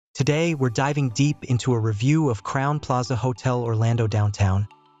Today, we're diving deep into a review of Crowne Plaza Hotel Orlando downtown,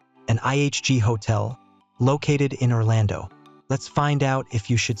 an IHG hotel located in Orlando. Let's find out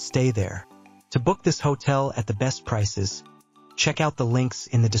if you should stay there. To book this hotel at the best prices, check out the links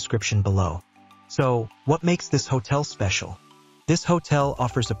in the description below. So, what makes this hotel special? This hotel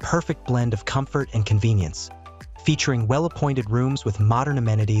offers a perfect blend of comfort and convenience, featuring well-appointed rooms with modern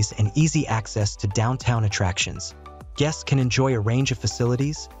amenities and easy access to downtown attractions. Guests can enjoy a range of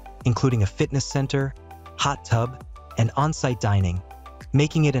facilities, including a fitness center, hot tub, and on-site dining,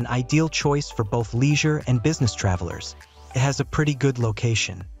 making it an ideal choice for both leisure and business travelers. It has a pretty good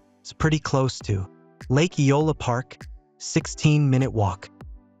location. It's pretty close to Lake Eola Park, 16-minute walk,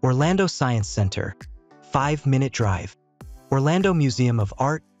 Orlando Science Center, 5-minute drive, Orlando Museum of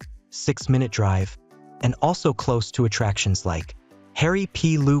Art, 6-minute drive, and also close to attractions like Harry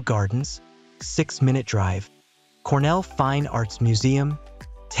P. Lou Gardens, 6-minute drive, Cornell Fine Arts Museum,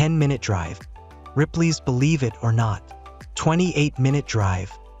 10-minute drive, Ripley's Believe It or Not, 28-minute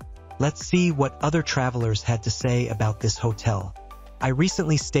drive. Let's see what other travelers had to say about this hotel. I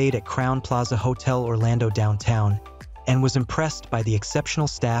recently stayed at Crowne Plaza Hotel Orlando downtown and was impressed by the exceptional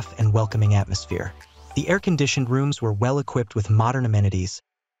staff and welcoming atmosphere. The air-conditioned rooms were well-equipped with modern amenities,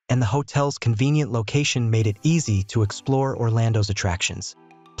 and the hotel's convenient location made it easy to explore Orlando's attractions.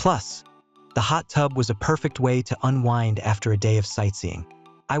 Plus, the hot tub was a perfect way to unwind after a day of sightseeing.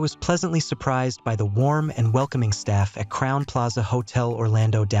 I was pleasantly surprised by the warm and welcoming staff at Crowne Plaza Hotel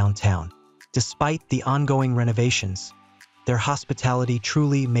Orlando downtown. Despite the ongoing renovations, their hospitality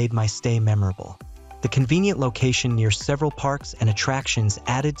truly made my stay memorable. The convenient location near several parks and attractions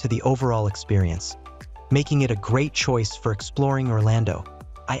added to the overall experience, making it a great choice for exploring Orlando.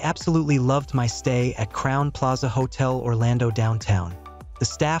 I absolutely loved my stay at Crowne Plaza Hotel Orlando downtown. The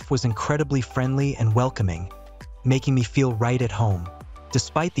staff was incredibly friendly and welcoming, making me feel right at home.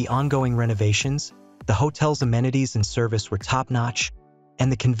 Despite the ongoing renovations, the hotel's amenities and service were top-notch,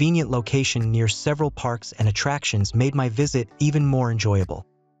 and the convenient location near several parks and attractions made my visit even more enjoyable.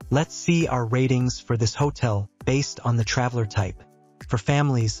 Let's see our ratings for this hotel based on the traveler type. For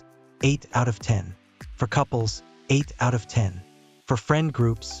families, 8 out of 10. For couples, 8 out of 10. For friend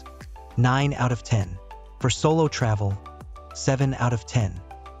groups, 9 out of 10. For solo travel, 7 out of 10.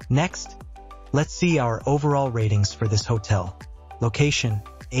 Next, let's see our overall ratings for this hotel. Location,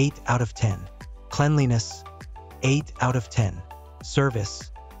 8 out of 10. Cleanliness, 8 out of 10.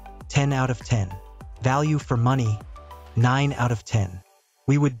 Service, 10 out of 10. Value for money, 9 out of 10.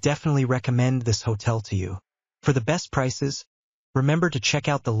 We would definitely recommend this hotel to you. For the best prices, remember to check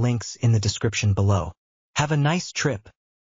out the links in the description below. Have a nice trip.